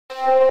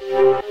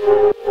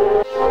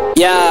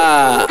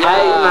Yeah,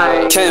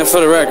 can for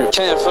the record.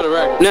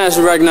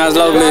 National recognized,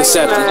 locally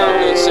accepted.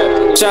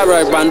 Chat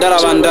right, bandera,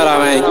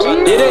 man.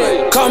 You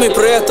did. Call me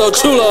Prieto,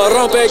 Chulo,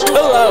 Rompe,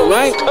 Culo,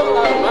 man.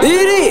 You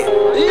did.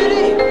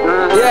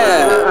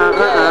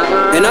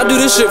 Yeah. And I do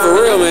this shit for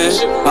real, man.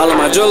 All of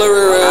my jewelry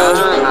real.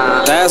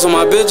 The ass on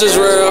my bitches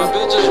real.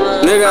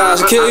 Nigga, I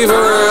should kill you for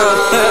real.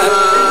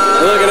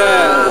 Look at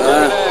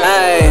that.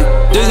 Hey.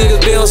 These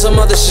niggas be on some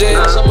other shit.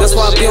 That's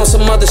why I be on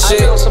some other shit.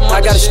 I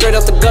got it straight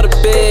off the gutter,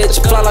 bitch.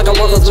 Fly like I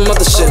work on some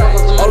other shit.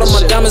 All of my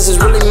diamonds is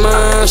really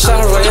mine.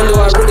 Shine right into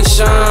I really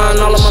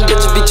shine. All of my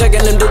bitches be checking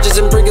them digits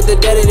and bringing the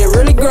daddy, they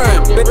really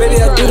grind.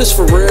 Baby, I do this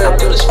for real.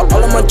 All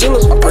of my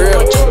jewelers are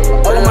real.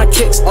 All of my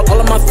kicks, all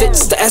of my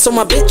fits. The ass on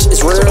my bitch is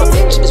real.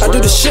 I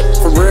do this shit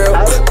for real.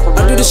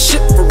 I do this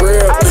shit for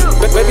real.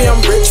 Baby, I'm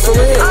rich for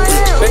real.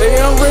 Baby,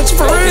 I'm rich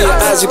for real. Open your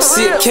eyes, you can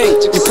see a king.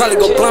 You probably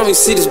go blind when you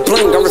see this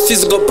bling. I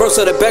refuse to go broke,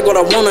 so that bag what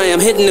I want, I am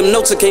hitting them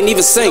notes, I can't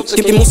even sing.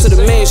 Give me Musa the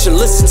man, you should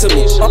listen to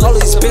me. All of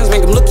these spins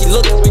make them looky.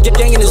 Get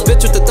gang in this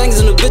bitch with the things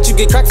in the bitch. You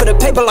get cracked for the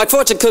paper like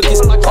fortune cookies.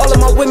 All of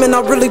my women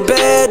are really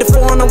bad. The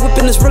foreign I'm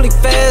whipping is really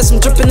fast. I'm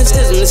dripping this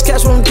ism, this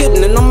cash what I'm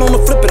getting, and I'm on the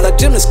flip it like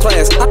gymnast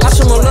class. I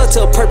show no love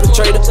to a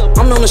perpetrator.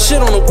 I'm on the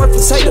shit on a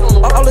worthless hater.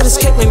 All of this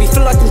cake made me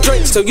feel like I'm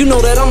Drake, so you know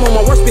that I'm on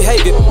my worst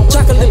behavior.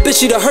 Chocolate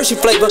bitch, she the Hershey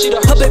flavor.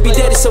 Her baby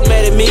daddy so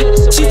mad at me.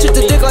 She treat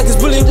the dick like it's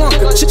Willy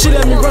Wonka. She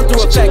let me run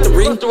through a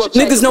factory.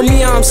 Niggas know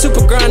me, I'm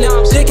super grinding.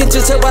 They can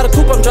just tell by the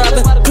coupe I'm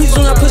driving. Please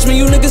do not push me,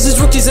 you niggas is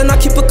rookies, and I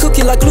keep a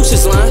cookie like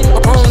Lucius line.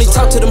 I only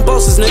talk to them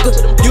bosses, nigga.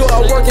 You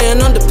all working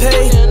and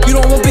underpaid. You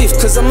don't want beef,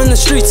 cause I'm in the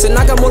streets, and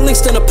I got more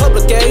links than a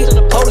public aid.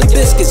 Holy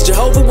biscuits,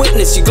 Jehovah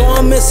Witness, you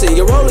going missing.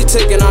 You're only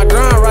ticking, I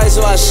grind right,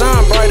 so I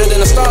shine brighter than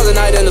the stars at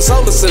night in the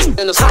solar system.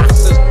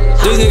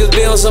 These niggas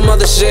be on some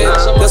other shit.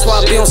 That's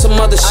why I be on some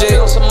other shit.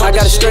 I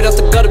got it straight off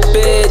the gutter,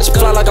 bitch.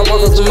 Fly like I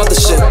work on some other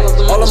shit.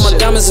 All of my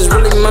diamonds is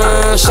really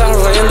mine. Shine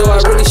right into I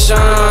really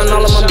shine.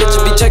 All of my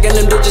bitches be checking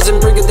them digits and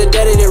bringing the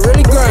daddy, they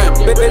really grind.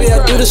 Baby,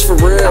 I do this for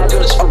real.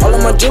 All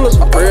of my jewelers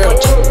are real.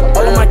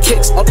 All of my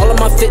kicks, all of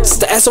my fits.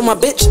 The ass on my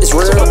bitch is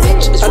real.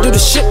 I do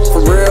this shit for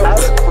real.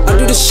 I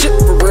do this shit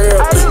for real.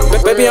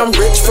 Baby, I'm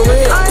rich for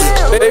real.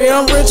 Baby,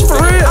 I'm rich for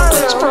real.